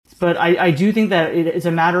But I do think that it's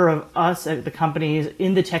a matter of us at the companies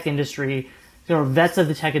in the tech industry, vets of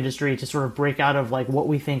the tech industry, to sort of break out of like what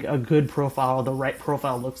we think a good profile, the right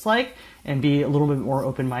profile looks like, and be a little bit more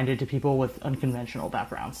open-minded to people with unconventional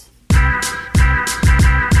backgrounds. Yeah.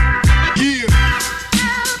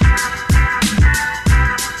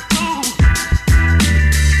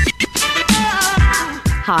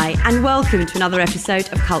 Hi, and welcome to another episode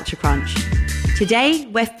of Culture Crunch. Today,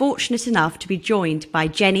 we're fortunate enough to be joined by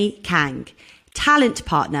Jenny Kang, talent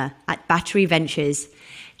partner at Battery Ventures.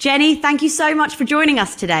 Jenny, thank you so much for joining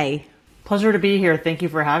us today. Pleasure to be here. Thank you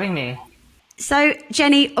for having me. So,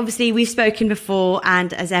 Jenny, obviously we've spoken before,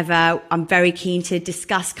 and as ever, I'm very keen to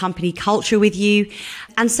discuss company culture with you.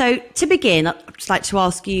 And so to begin, I'd just like to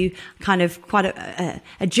ask you kind of quite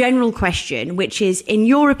a general question, which is, in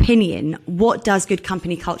your opinion, what does good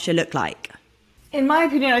company culture look like? In my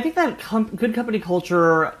opinion, I think that good company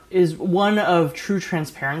culture is one of true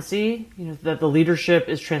transparency, that the leadership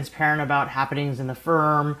is transparent about happenings in the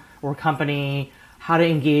firm or company, how to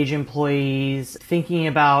engage employees, thinking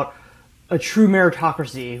about a true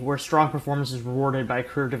meritocracy where strong performance is rewarded by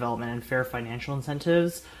career development and fair financial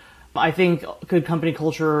incentives. I think good company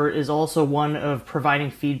culture is also one of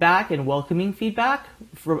providing feedback and welcoming feedback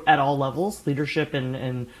at all levels, leadership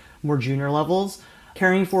and more junior levels,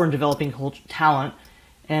 caring for and developing talent,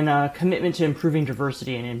 and a commitment to improving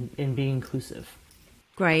diversity and being inclusive.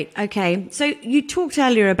 Great. Okay. So you talked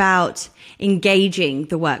earlier about engaging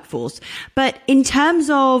the workforce, but in terms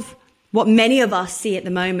of what many of us see at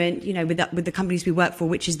the moment, with the companies we work for,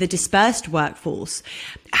 which is the dispersed workforce,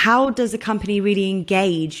 how does a company really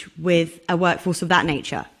engage with a workforce of that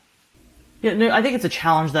nature? Yeah, no, I think it's a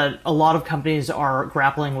challenge that a lot of companies are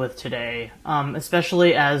grappling with today,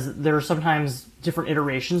 especially as there are sometimes different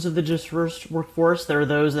iterations of the dispersed workforce. There are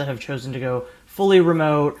those that have chosen to go fully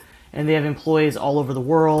remote and they have employees all over the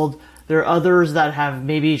world. There are others that have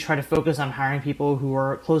maybe tried to focus on hiring people who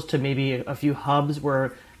are close to maybe a few hubs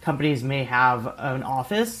where companies may have an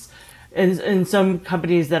office, and some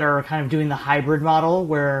companies that are kind of doing the hybrid model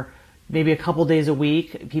where maybe a couple days a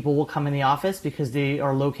week people will come in the office because they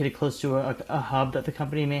are located close to a hub that the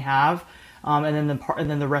company may have, and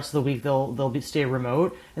then the rest of the week they'll stay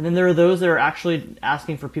remote. And then there are those that are actually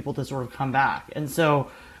asking for people to sort of come back and so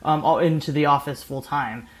into the office full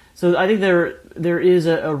time. So I think there is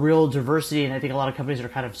a real diversity, and I think a lot of companies are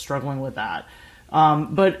kind of struggling with that.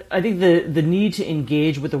 But I think the need to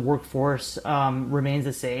engage with the workforce remains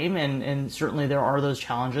the same, and certainly there are those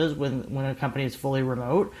challenges when a company is fully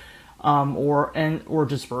remote or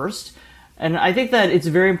dispersed. And I think that it's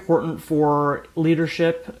very important for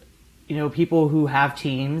leadership, people who have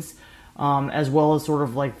teams, as well as sort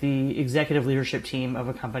of like the executive leadership team of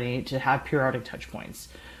a company, to have periodic touch points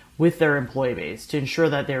with their employee base to ensure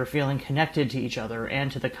that they're feeling connected to each other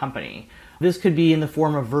and to the company. This could be in the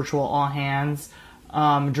form of virtual all-hands,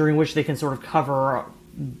 during which they can sort of cover,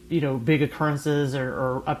 big occurrences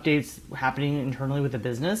or updates happening internally with the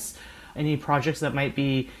business, any projects that might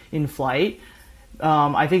be in flight.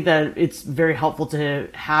 I think that it's very helpful to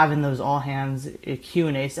have in those all-hands a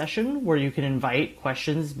Q&A session where you can invite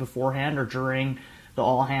questions beforehand or during the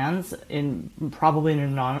all-hands, probably in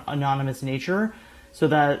an anonymous nature, so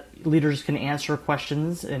that leaders can answer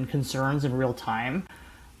questions and concerns in real time.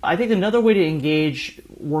 I think another way to engage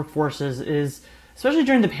workforces is, especially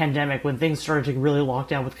during the pandemic when things started to really lock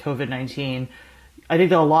down with COVID-19, I think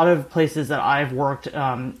that a lot of places that I've worked,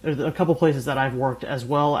 a couple places that I've worked, as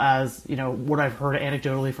well as, what I've heard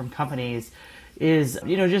anecdotally from companies is,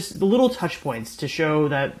 just the little touch points to show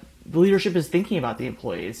that the leadership is thinking about the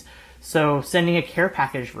employees. So sending a care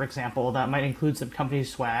package, for example, that might include some company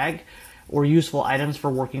swag or useful items for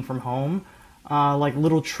working from home. Like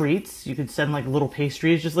little treats, you could send like little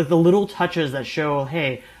pastries, just like the little touches that show,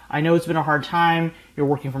 hey, I know it's been a hard time, you're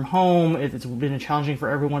working from home, it's been challenging for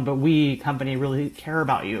everyone, but we, company, really care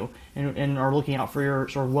about you and are looking out for your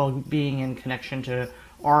sort of well-being and connection to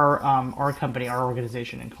our company, our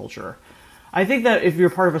organization and culture. I think that if you're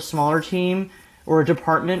part of a smaller team or a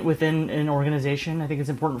department within an organization, I think it's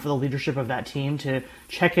important for the leadership of that team to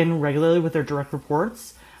check in regularly with their direct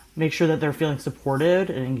reports, make sure that they're feeling supported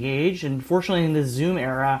and engaged. And fortunately, in the Zoom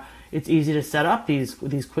era, it's easy to set up these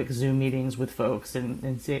quick Zoom meetings with folks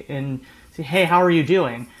and say, hey, how are you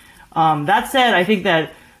doing? That said, I think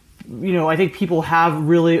that, I think people have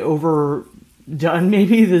really overdone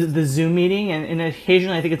maybe the Zoom meeting, and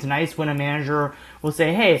occasionally I think it's nice when a manager will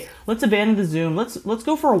say, hey, let's abandon the Zoom, let's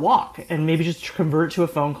go for a walk, and maybe just convert it to a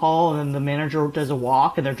phone call, and then the manager does a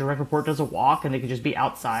walk and their direct report does a walk, and they could just be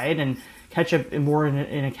outside and catch up more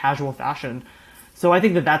in a casual fashion. So I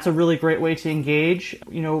think that that's a really great way to engage,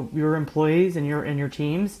 your employees and your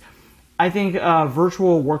teams. I think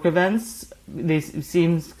virtual work events, they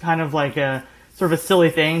seems kind of like a sort of a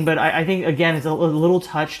silly thing, but I think, again, it's a little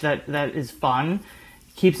touch that is fun,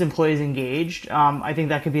 keeps employees engaged. I think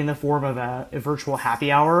that could be in the form of a virtual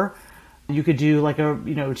happy hour. You could do like a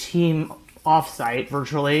team offsite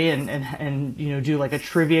virtually and do like a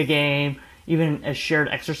trivia game, even a shared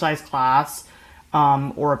exercise class,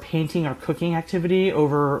 or a painting or cooking activity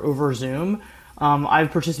over Zoom.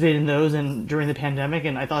 I've participated in those during the pandemic,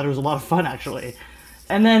 and I thought it was a lot of fun, actually.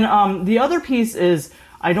 And then the other piece is,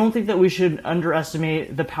 I don't think that we should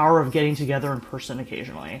underestimate the power of getting together in person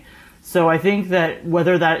occasionally. So I think that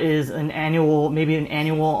whether that is maybe an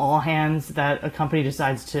annual all hands that a company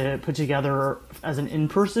decides to put together as an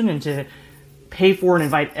in-person and to pay for and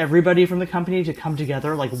invite everybody from the company to come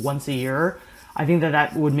together like once a year, I think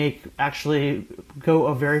that would actually go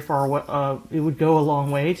a very far way. It would go a long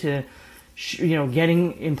way to,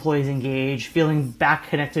 getting employees engaged, feeling back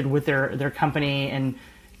connected with their company, and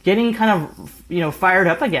getting kind of, fired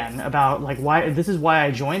up again about like this is why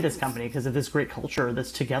I joined this company, because of this great culture,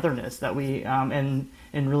 this togetherness that we, and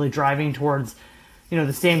really driving towards,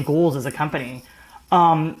 the same goals as a company.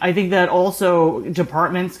 I think that also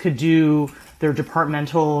departments could do their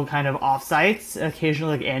departmental kind of offsites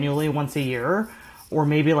occasionally, like annually, once a year, or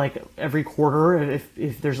maybe like every quarter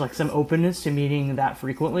if there's like some openness to meeting that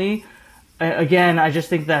frequently. Again, I just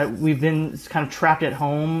think that we've been kind of trapped at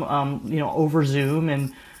home, over Zoom,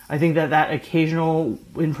 and I think that occasional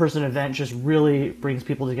in-person event just really brings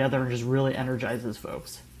people together and just really energizes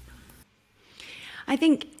folks. I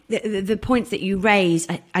think the points that you raise,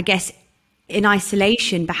 I guess, in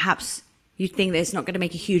isolation, perhaps you think that it's not going to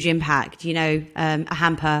make a huge impact, a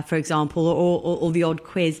hamper, for example, or the odd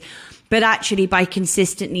quiz. But actually, by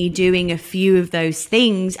consistently doing a few of those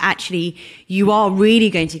things, actually, you are really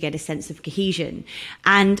going to get a sense of cohesion.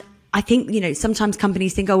 And I think, sometimes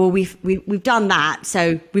companies think, oh, well, we've done that,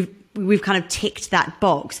 so we've kind of ticked that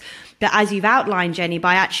box. But as you've outlined, Jenny,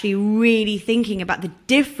 by actually really thinking about the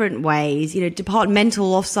different ways,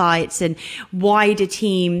 departmental offsites and wider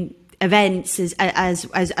team events as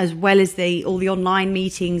well as all the online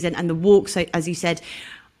meetings and the walks, as you said,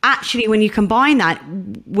 actually, when you combine that,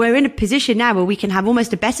 we're in a position now where we can have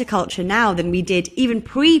almost a better culture now than we did even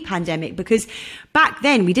pre-pandemic, because back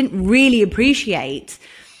then we didn't really appreciate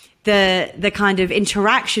the kind of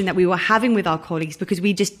interaction that we were having with our colleagues because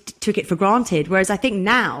we just took it for granted. Whereas I think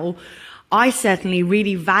now I certainly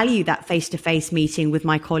really value that face-to-face meeting with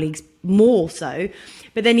my colleagues more so.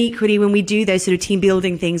 But then equally, when we do those sort of team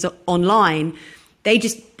building things online,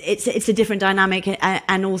 it's a different dynamic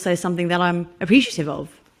and also something that I'm appreciative of.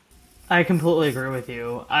 I completely agree with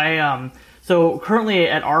you. So currently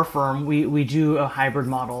at our firm, we do a hybrid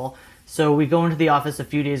model. So we go into the office a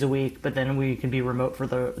few days a week, but then we can be remote for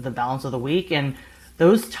the balance of the week. And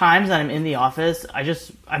those times that I'm in the office,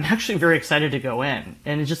 I'm actually very excited to go in.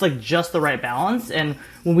 And it's just the right balance. And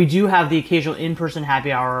when we do have the occasional in-person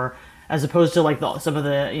happy hour, as opposed to like some of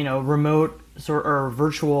the, remote or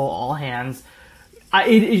virtual all hands,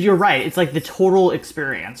 you're right. It's like the total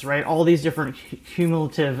experience, right? All these different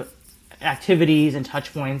cumulative activities and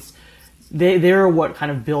touch points, they're what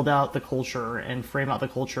kind of build out the culture and frame out the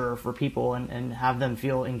culture for people and have them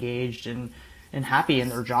feel engaged and happy in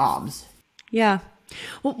their jobs. Yeah.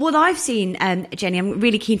 Well, what I've seen, Jenny, I'm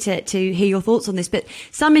really keen to hear your thoughts on this, but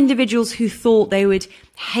some individuals who thought they would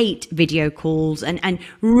hate video calls and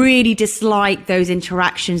really dislike those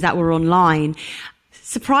interactions that were online,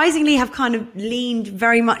 surprisingly have kind of leaned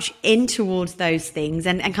very much in towards those things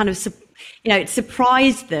and kind of it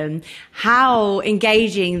surprised them how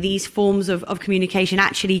engaging these forms of communication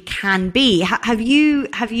actually can be. Have you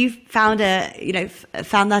found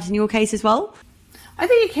found that in your case as well? I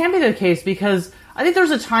think it can be the case because I think there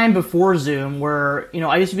was a time before Zoom where,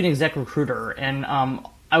 I used to be an exec recruiter and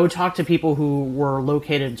I would talk to people who were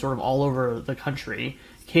located sort of all over the country,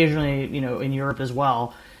 occasionally, in Europe as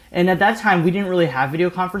well. And at that time, we didn't really have video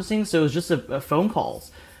conferencing, so it was just a phone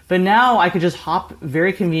calls. But now I could just hop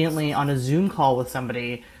very conveniently on a Zoom call with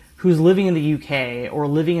somebody who's living in the UK or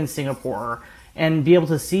living in Singapore and be able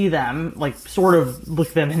to see them, like sort of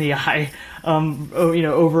look them in the eye,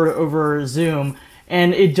 over Zoom.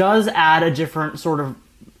 And it does add a different sort of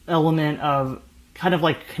element of kind of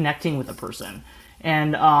like connecting with a person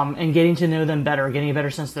and getting to know them better, getting a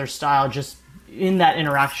better sense of their style just in that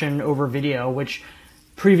interaction over video, which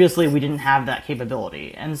previously we didn't have that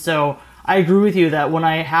capability. And so I agree with you that when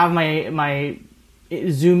I have my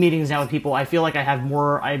Zoom meetings now with people, I feel like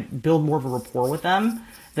I build more of a rapport with them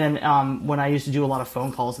than when I used to do a lot of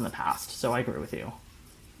phone calls in the past. So I agree with you.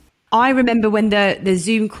 I remember when the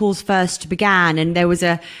Zoom calls first began, and there was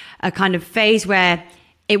a kind of phase where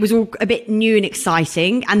it was all a bit new and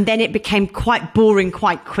exciting, and then it became quite boring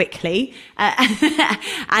quite quickly.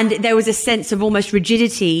 And there was a sense of almost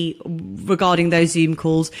rigidity regarding those Zoom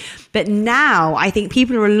calls. But now I think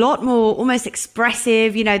people are a lot more almost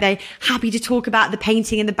expressive. You know, they're happy to talk about the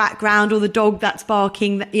painting in the background or the dog that's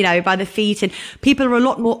barking, you know, by the feet. And people are a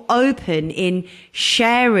lot more open in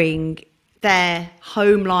sharing their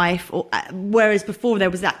home life, or whereas before there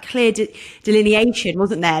was that clear delineation,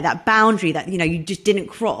 wasn't there? That boundary that, you know, you just didn't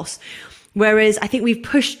cross. Whereas I think we've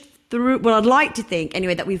pushed through, well, I'd like to think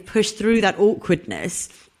anyway, that we've pushed through that awkwardness.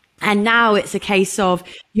 And now it's a case of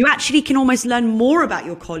you actually can almost learn more about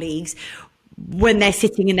your colleagues when they're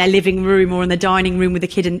sitting in their living room or in the dining room with a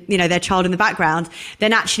kid and, you know, their child in the background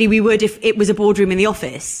than actually we would if it was a boardroom in the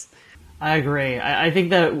office. I agree. I think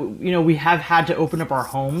that, you know, we have had to open up our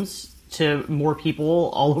homes to more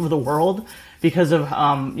people all over the world because of,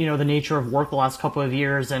 you know, the nature of work the last couple of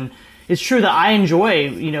years. And it's true that I enjoy,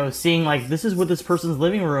 you know, seeing like, this is what this person's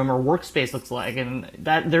living room or workspace looks like. And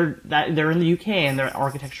that they're in the UK and their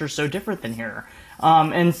architecture is so different than here.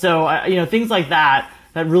 And so, you know, things like that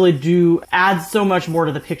really do add so much more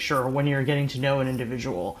to the picture when you're getting to know an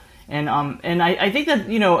individual. And I think that,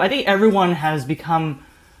 you know, I think everyone has become,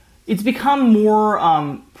 it's become more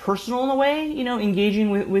personal in a way, you know, engaging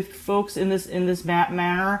with folks in this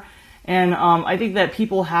manner. And I think that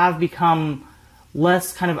people have become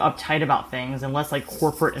less kind of uptight about things and less like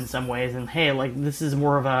corporate in some ways. And hey, like this is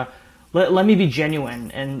more of a, let me be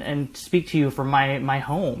genuine and speak to you from my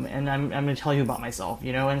home. And I'm going to tell you about myself,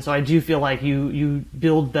 you know. And so I do feel like you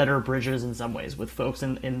build better bridges in some ways with folks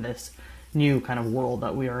in this new kind of world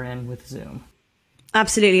that we are in with Zoom.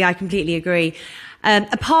 Absolutely. I completely agree.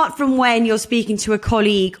 Apart from when you're speaking to a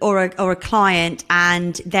colleague or a client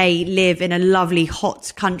and they live in a lovely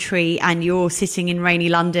hot country and you're sitting in rainy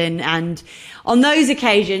London, and on those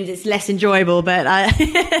occasions it's less enjoyable, but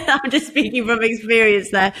I'm just speaking from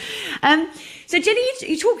experience there. So Jenny,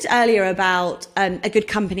 you talked earlier about a good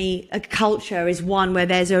company, a culture is one where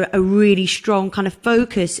there's a really strong kind of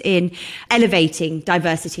focus in elevating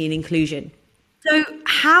diversity and inclusion. So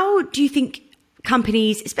how do you think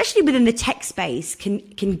companies, especially within the tech space, can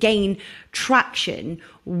gain traction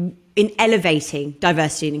in elevating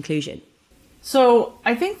diversity and inclusion? So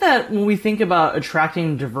I think that when we think about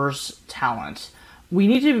attracting diverse talent, we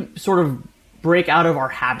need to sort of break out of our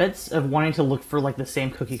habits of wanting to look for like the same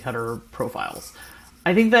cookie cutter profiles.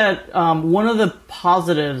 I think that one of the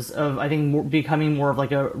positives of, I think, becoming more of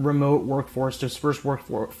like a remote workforce, dispersed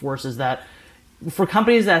workforce, is that for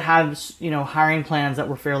companies that have, you know, hiring plans that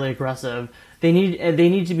were fairly aggressive, they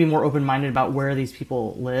need to be more open-minded about where these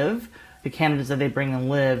people live, the candidates that they bring in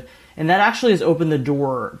live. And that actually has opened the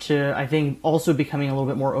door to, I think, also becoming a little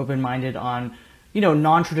bit more open-minded on, you know,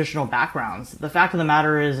 non-traditional backgrounds. The fact of the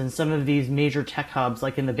matter is, in some of these major tech hubs,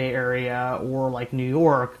 like in the Bay Area or like New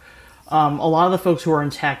York, a lot of the folks who are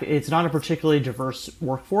in tech, it's not a particularly diverse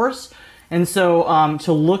workforce. And so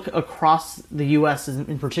to look across the U.S.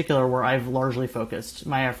 in particular, where I've largely focused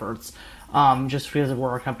my efforts, just because of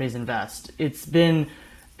where our companies invest, it's been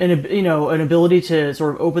an ability to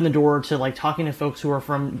sort of open the door to like talking to folks who are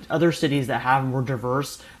from other cities that have more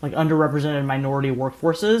diverse, like underrepresented minority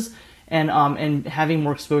workforces, and having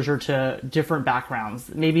more exposure to different backgrounds.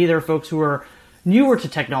 Maybe there are folks who are newer to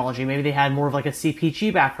technology. Maybe they had more of like a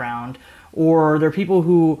CPG background, or there are people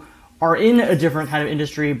who are in a different kind of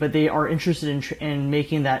industry, but they are interested in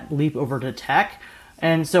making that leap over to tech.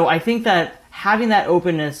 And so I think that having that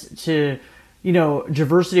openness to, you know,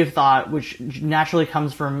 diversity of thought, which naturally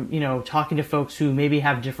comes from, you know, talking to folks who maybe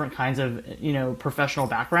have different kinds of, you know, professional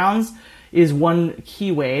backgrounds, is one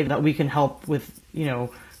key way that we can help with, you know,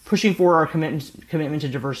 pushing for our commitment to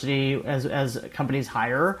diversity as companies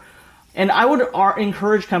hire. And I would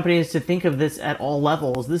encourage companies to think of this at all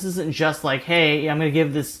levels. This isn't just like, hey, I'm going to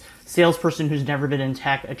give this salesperson who's never been in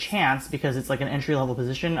tech a chance because it's like an entry-level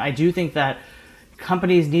position. I do think that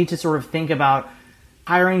companies need to sort of think about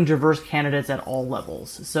hiring diverse candidates at all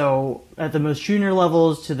levels. So at the most junior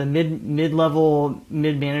levels, to the mid-level,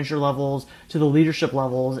 mid-manager levels, to the leadership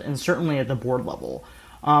levels, and certainly at the board level.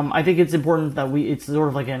 I think it's important that it's sort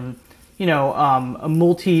of like a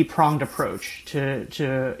multi-pronged approach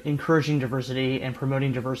to encouraging diversity and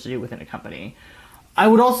promoting diversity within a company. I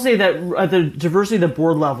would also say that at the diversity at the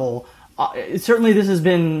board level, certainly this has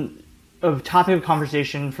been a topic of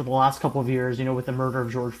conversation for the last couple of years, you know, with the murder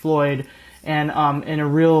of George Floyd, and a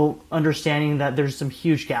real understanding that there's some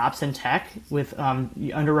huge gaps in tech with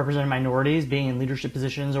underrepresented minorities being in leadership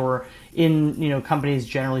positions or in, you know, companies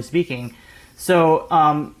generally speaking. So,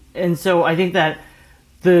 and so I think that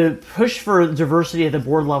the push for diversity at the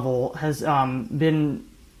board level has been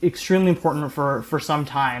extremely important for some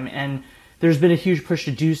time, and there's been a huge push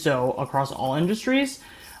to do so across all industries.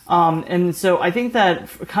 And so I think that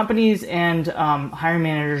companies and hiring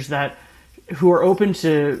managers who are open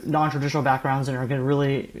to non-traditional backgrounds and are going to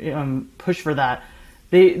really push for that,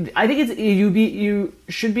 I think you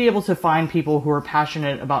should be able to find people who are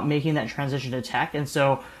passionate about making that transition to tech. And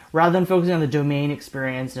so rather than focusing on the domain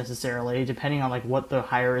experience necessarily, depending on like what the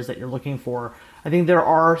hire is that you're looking for, I think there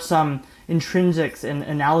are some intrinsics and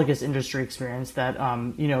analogous industry experience that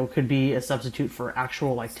could be a substitute for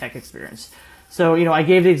actual like tech experience. So I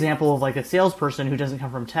gave the example of like a salesperson who doesn't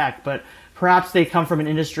come from tech, but perhaps they come from an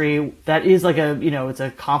industry that is like it's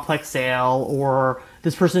a complex sale, or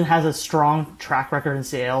this person has a strong track record in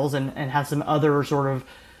sales and has some other sort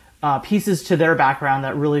of pieces to their background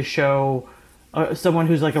that really show someone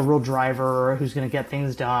who's like a real driver, who's going to get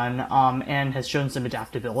things done, and has shown some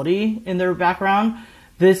adaptability in their background.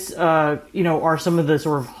 This, are some of the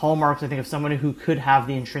sort of hallmarks, I think, of someone who could have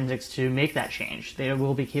the intrinsics to make that change. They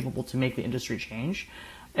will be capable to make the industry change.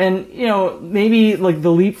 And, maybe like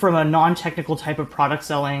the leap from a non-technical type of product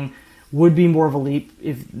selling would be more of a leap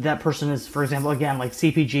if that person is, for example, again, like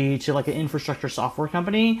CPG to like an infrastructure software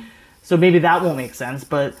company. So maybe that won't make sense,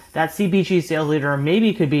 but that CPG sales leader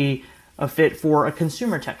maybe could be a fit for a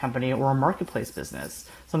consumer tech company or a marketplace business,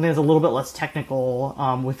 something that's a little bit less technical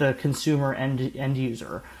with a consumer end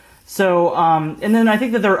user. So, and then I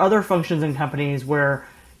think that there are other functions in companies where,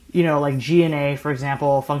 like G&A, for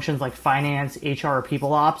example, functions like finance, HR, or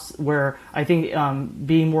people ops, where I think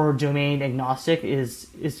being more domain agnostic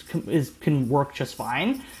can work just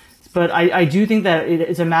fine. But I do think that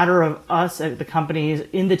it's a matter of us at the companies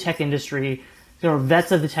in the tech industry,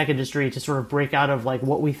 vets of the tech industry, to sort of break out of like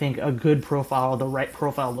what we think a good profile, the right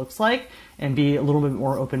profile looks like, and be a little bit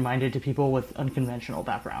more open-minded to people with unconventional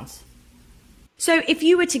backgrounds. So if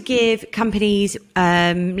you were to give companies,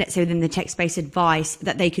 let's say within the tech space, advice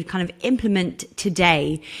that they could kind of implement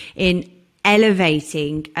today in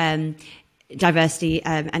elevating diversity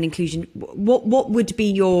and inclusion, what would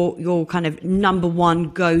be your kind of number one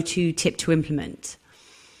go-to tip to implement?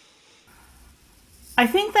 I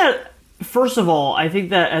think that, first of all, I think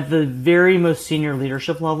that at the very most senior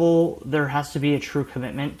leadership level, there has to be a true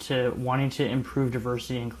commitment to wanting to improve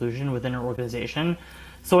diversity and inclusion within an organization.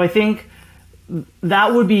 So I think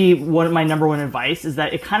that would be my number one advice, is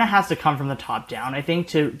that it kind of has to come from the top down. I think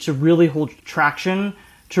to really hold traction,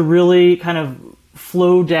 to really kind of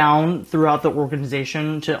flow down throughout the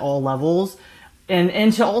organization to all levels,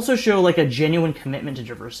 and to also show like a genuine commitment to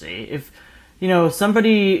diversity. If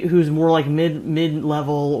somebody who's more like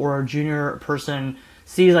mid-level or a junior person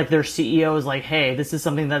sees like their CEO is like, hey, this is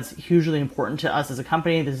something that's hugely important to us as a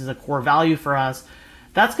company, this is a core value for us,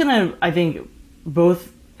 that's gonna, I think,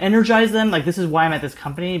 both energize them, like this is why I'm at this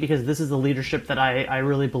company, because this is the leadership that I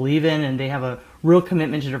really believe in, and they have a real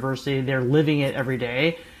commitment to diversity, they're living it every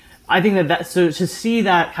day. I think so to see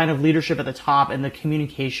that kind of leadership at the top and the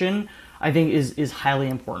communication, I think is highly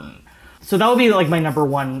important. So that would be like my number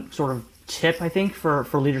one sort of tip, I think, for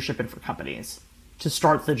leadership and for companies to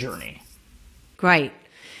start the journey. Great.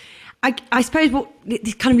 I suppose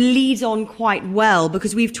this kind of leads on quite well,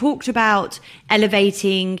 because we've talked about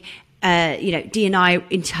elevating D&I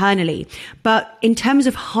internally, but in terms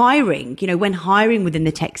of hiring, when hiring within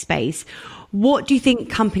the tech space, what do you think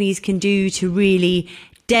companies can do to really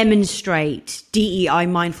demonstrate DEI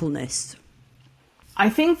mindfulness? I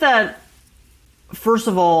think that, first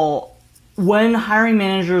of all, when hiring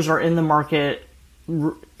managers are in the market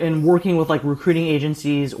and working with like recruiting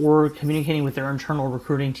agencies or communicating with their internal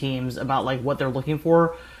recruiting teams about like what they're looking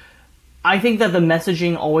for, I think that the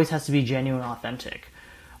messaging always has to be genuine and authentic.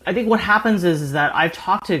 I think what happens is that I've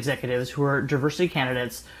talked to executives who are diversity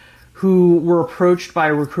candidates who were approached by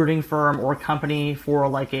a recruiting firm or company for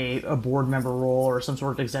like a board member role or some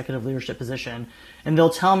sort of executive leadership position. And they'll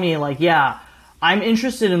tell me like, yeah, I'm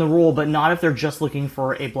interested in the role, but not if they're just looking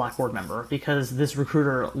for a Black board member, because this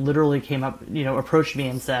recruiter literally came up, approached me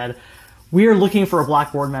and said, we are looking for a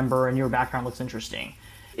Black board member and your background looks interesting.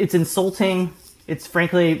 It's insulting. It's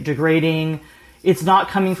frankly degrading. It's not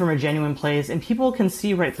coming from a genuine place, and people can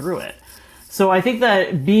see right through it. So I think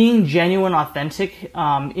that being genuine, authentic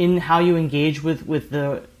in how you engage with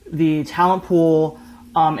the talent pool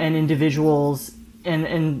and individuals,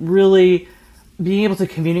 and really being able to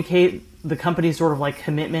communicate the company's sort of like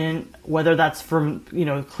commitment, whether that's from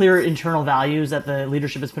clear internal values that the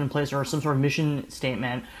leadership has put in place or some sort of mission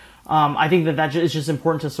statement. I think that is just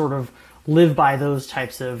important to sort of live by those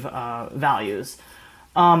types of values.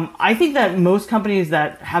 I think that most companies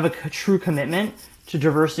that have a true commitment to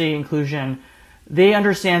diversity and inclusion, They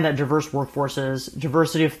understand that diverse workforces,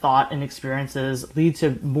 diversity of thought and experiences lead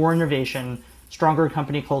to more innovation, stronger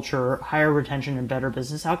company culture, higher retention, and better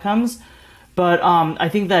business outcomes. But I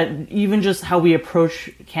think that even just how we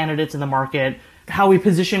approach candidates in the market, how we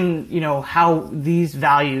position, how these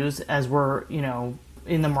values as we're,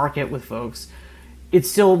 in the market with folks, we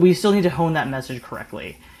still need to hone that message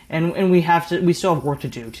correctly. And we still have work to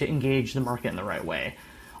do to engage the market in the right way.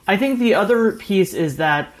 I think the other piece is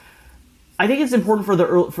that I think it's important for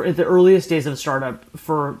the earliest days of a startup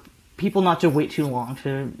for people not to wait too long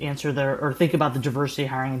to answer or think about the diversity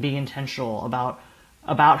hiring and being intentional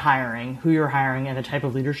about hiring, who you're hiring, and the type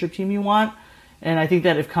of leadership team you want. And I think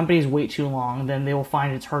that if companies wait too long, then they will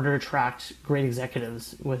find it's harder to attract great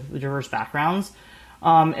executives with diverse backgrounds.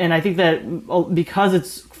 And I think that because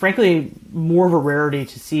it's frankly more of a rarity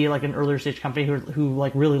to see like an earlier stage company who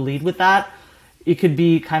like really lead with that, it could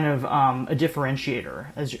be kind of a differentiator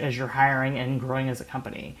as you're hiring and growing as a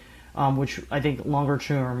company, which I think longer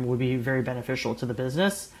term would be very beneficial to the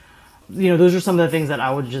business. Those are some of the things that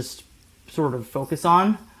I would just sort of focus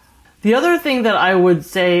on. The other thing that I would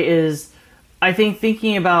say is, I think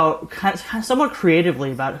thinking about kind of somewhat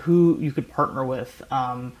creatively about who you could partner with,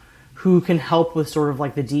 who can help with sort of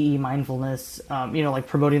like the DE mindfulness, like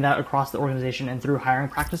promoting that across the organization and through hiring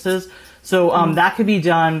practices. So that could be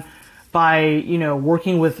done by,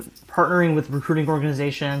 partnering with recruiting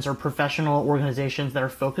organizations or professional organizations that are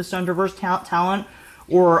focused on diverse talent,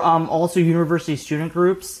 or also university student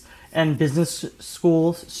groups and business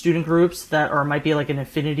school student groups that might be like an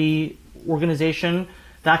affinity organization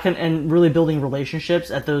that can, and really building relationships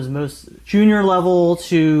at those most junior level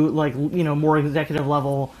to like, more executive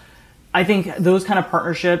level. I think those kind of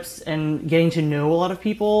partnerships and getting to know a lot of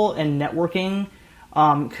people and networking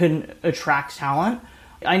can attract talent.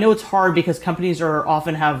 I know it's hard because companies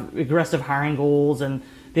often have aggressive hiring goals and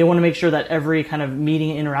they want to make sure that every kind of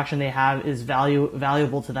meeting and interaction they have is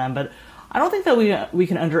valuable to them. But I don't think that we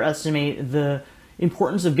can underestimate the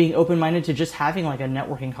importance of being open-minded to just having like a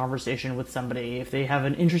networking conversation with somebody. If they have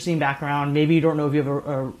an interesting background, maybe you don't know if you have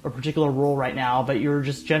a particular role right now, but you're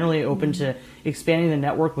just generally open to expanding the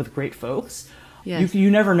network with great folks. Yes.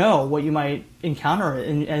 You never know what you might encounter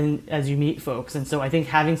and as you meet folks. And so I think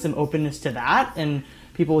having some openness to that and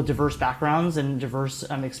people with diverse backgrounds and diverse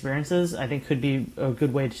experiences, I think could be a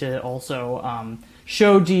good way to also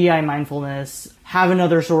show DEI mindfulness, have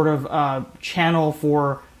another sort of channel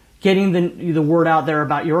for getting the word out there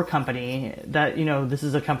about your company, that, this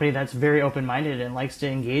is a company that's very open-minded and likes to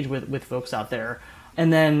engage with folks out there.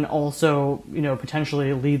 And then also,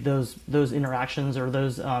 potentially lead those interactions or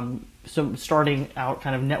those, so starting out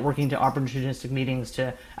kind of networking to opportunistic meetings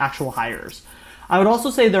to actual hires. I would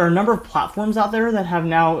also say there are a number of platforms out there that have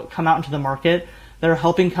now come out into the market that are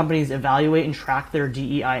helping companies evaluate and track their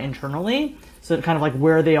DEI internally. So kind of like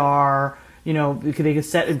where they are, they can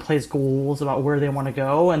set in place goals about where they want to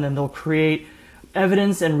go, and then they'll create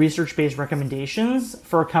evidence and research-based recommendations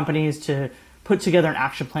for companies to put together an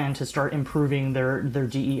action plan to start improving their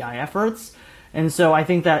DEI efforts. And so I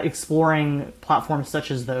think that exploring platforms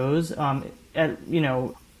such as those at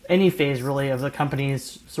any phase really of the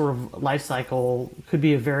company's sort of life cycle could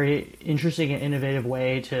be a very interesting and innovative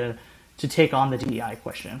way to take on the DEI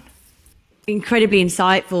question. Incredibly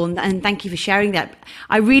insightful, and thank you for sharing that.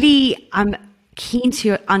 I really am keen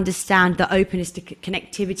to understand the openness to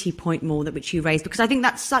connectivity point more, that which you raised, because I think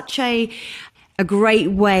that's such a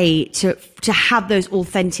great way to have those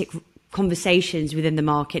authentic conversations within the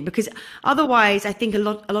market. Because otherwise, I think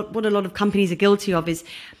what a lot of companies are guilty of is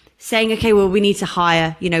saying, okay, well, we need to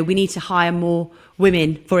hire more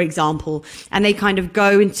women, for example, and they kind of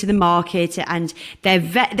go into the market and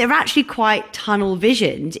they're actually quite tunnel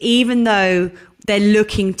visioned, even though they're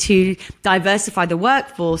looking to diversify the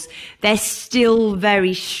workforce. They're still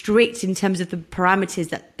very strict in terms of the parameters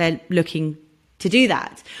that they're looking to do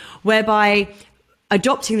that, whereby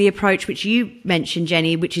adopting the approach which you mentioned,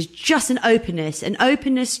 Jenny, which is just an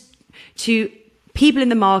openness to people in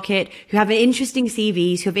the market who have interesting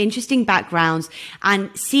CVs, who have interesting backgrounds, and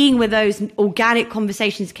seeing where those organic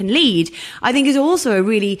conversations can lead, I think is also a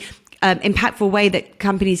really impactful way that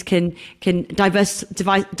companies can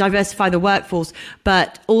diversify the workforce.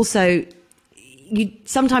 But also, you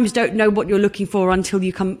sometimes don't know what you're looking for until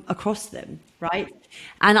you come across them, right?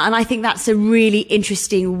 And I think that's a really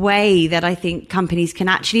interesting way that I think companies can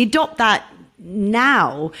actually adopt that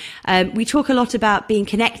now. We talk a lot about being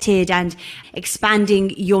connected and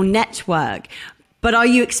expanding your network, but are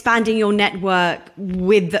you expanding your network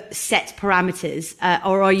with set parameters,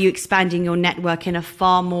 or are you expanding your network in a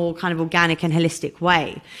far more kind of organic and holistic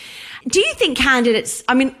way? Do you think candidates,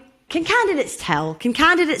 Can candidates tell? Can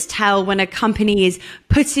candidates tell when a company is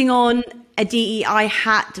putting on a DEI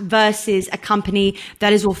hat versus a company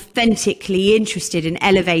that is authentically interested in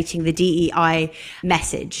elevating the DEI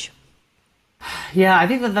message? Yeah, I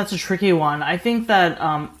think that that's a tricky one. I think that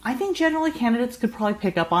I think generally candidates could probably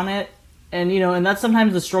pick up on it, and and that's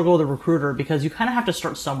sometimes the struggle with a recruiter, because you kind of have to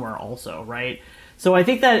start somewhere, also, right? So I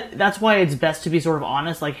think that that's why it's best to be sort of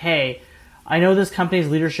honest, like, hey, I know this company's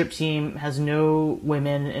leadership team has no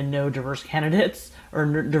women and no diverse candidates or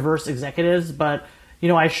diverse executives, but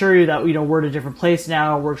I assure you that we're at a different place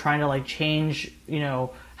now. We're trying to like change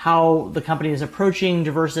how the company is approaching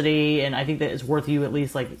diversity, and I think that it's worth you at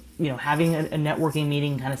least having a networking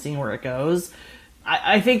meeting, kind of seeing where it goes.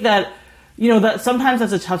 I think that that sometimes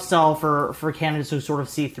that's a tough sell for candidates who sort of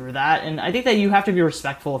see through that, and I think that you have to be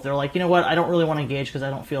respectful if they're like, what, I don't really want to engage because I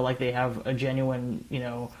don't feel like they have a genuine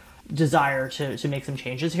desire to make some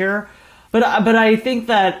changes here. But I think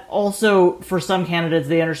that also for some candidates,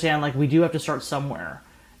 they understand like we do have to start somewhere.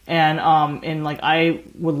 And like I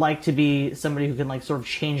would like to be somebody who can like sort of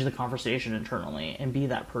change the conversation internally and be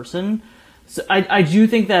that person. So I do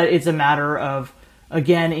think that it's a matter of,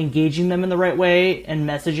 again, engaging them in the right way and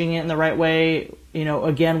messaging it in the right way,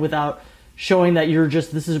 again, without showing that we're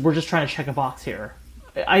just trying to check a box here.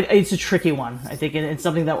 It's a tricky one, I think, and it's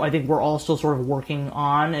something that I think we're all still sort of working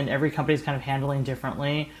on, and every company's kind of handling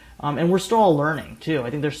differently. And we're still all learning too. I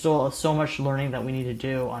think there's still so much learning that we need to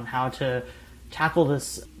do on how to tackle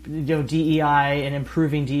this, DEI and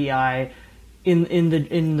improving DEI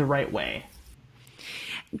in the right way.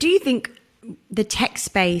 Do you think the tech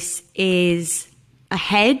space is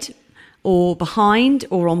ahead or behind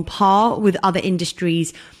or on par with other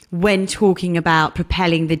industries when talking about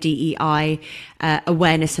propelling the DEI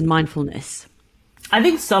awareness and mindfulness? I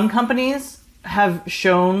think some companies have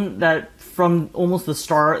shown that from almost the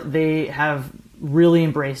start, they have really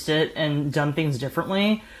embraced it and done things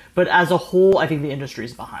differently. But as a whole, I think the industry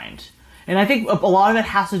is behind. And I think a lot of it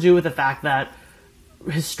has to do with the fact that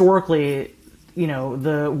historically,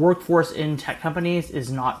 the workforce in tech companies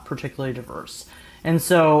is not particularly diverse. And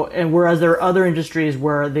whereas there are other industries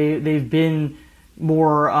where they've been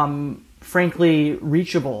more, frankly,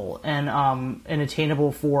 reachable and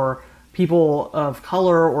attainable for people of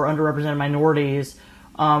color or underrepresented minorities,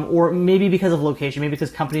 or maybe because of location, maybe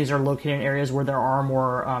because companies are located in areas where there are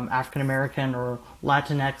more African American or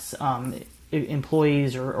Latinx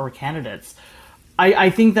employees or candidates.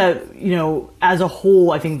 I think that, as a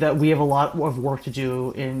whole, I think that we have a lot of work to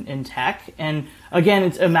do in tech. And again,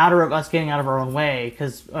 it's a matter of us getting out of our own way,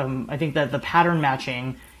 because I think that the pattern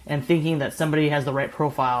matching and thinking that somebody has the right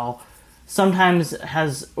profile sometimes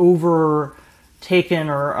has overtaken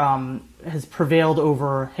or has prevailed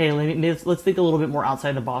over, hey, let's think a little bit more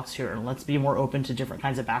outside the box here, and let's be more open to different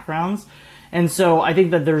kinds of backgrounds. And so I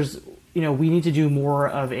think that there's, we need to do more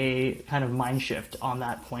of a kind of mind shift on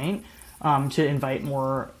that point, to invite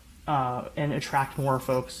more and attract more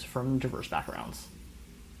folks from diverse backgrounds.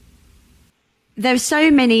 There are so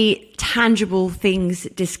many tangible things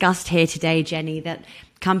discussed here today, Jenny, that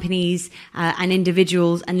companies and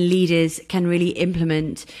individuals and leaders can really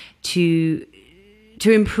implement to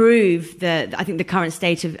improve the current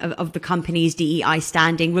state of the company's DEI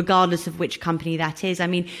standing, regardless of which company that is. I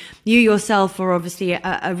mean, you yourself are obviously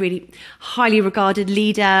a really highly regarded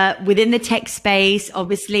leader within the tech space,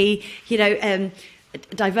 obviously, a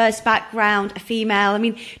diverse background, a female. I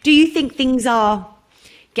mean, do you think things are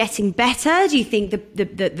getting better? Do you think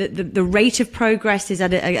the rate of progress is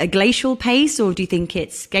at a glacial pace, or do you think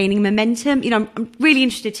it's gaining momentum? I'm really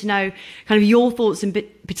interested to know kind of your thoughts in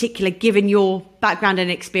particular, given your background and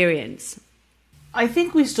experience. I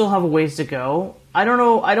think we still have a ways to go. I don't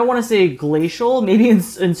know. I don't want to say glacial. Maybe in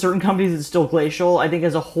certain companies it's still glacial. I think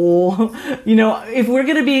as a whole,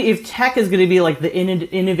 if tech is going to be like the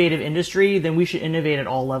innovative industry, then we should innovate at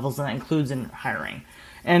all levels, and that includes in hiring.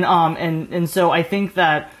 And so I think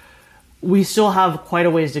that we still have quite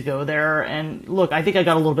a ways to go there. And look, I think I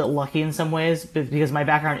got a little bit lucky in some ways because my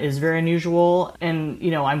background is very unusual. And,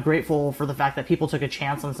 I'm grateful for the fact that people took a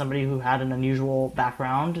chance on somebody who had an unusual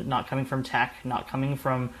background, not coming from tech, not coming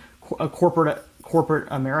from a corporate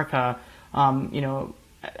America.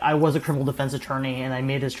 I was a criminal defense attorney, and I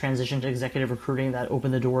made this transition to executive recruiting that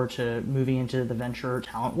opened the door to moving into the venture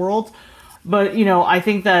talent world. But, I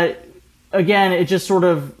think that, again, it just sort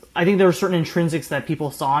of, I think there were certain intrinsics that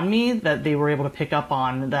people saw in me that they were able to pick up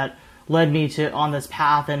on that led me on this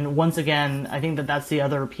path. And once again, I think that that's the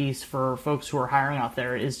other piece for folks who are hiring out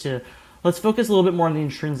there, is to let's focus a little bit more on the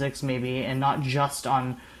intrinsics maybe, and not just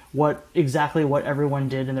on what everyone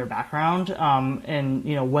did in their background,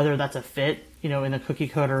 and whether that's a fit in the cookie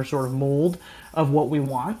cutter sort of mold of what we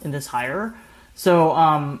want in this hire.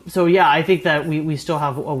 So yeah, I think that we still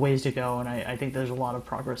have a ways to go, and I think there's a lot of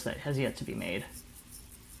progress that has yet to be made.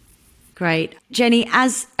 Great. Jenny,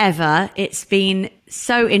 as ever, it's been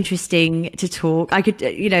so interesting to talk. I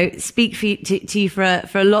could, speak to you for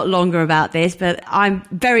a lot longer about this, but I'm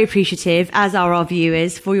very appreciative, as are our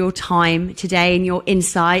viewers, for your time today and your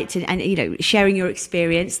insight and sharing your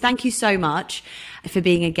experience. Thank you so much for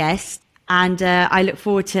being a guest. And I look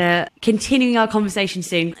forward to continuing our conversation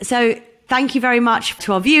soon. So thank you very much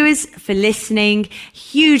to our viewers for listening.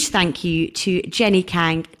 Huge thank you to Jenny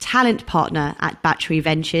Kang, talent partner at Battery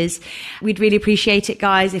Ventures. We'd really appreciate it,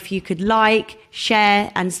 guys, if you could like,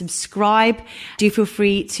 share and subscribe. Do feel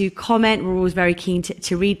free to comment. We're always very keen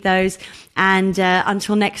to read those. And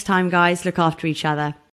until next time, guys, look after each other.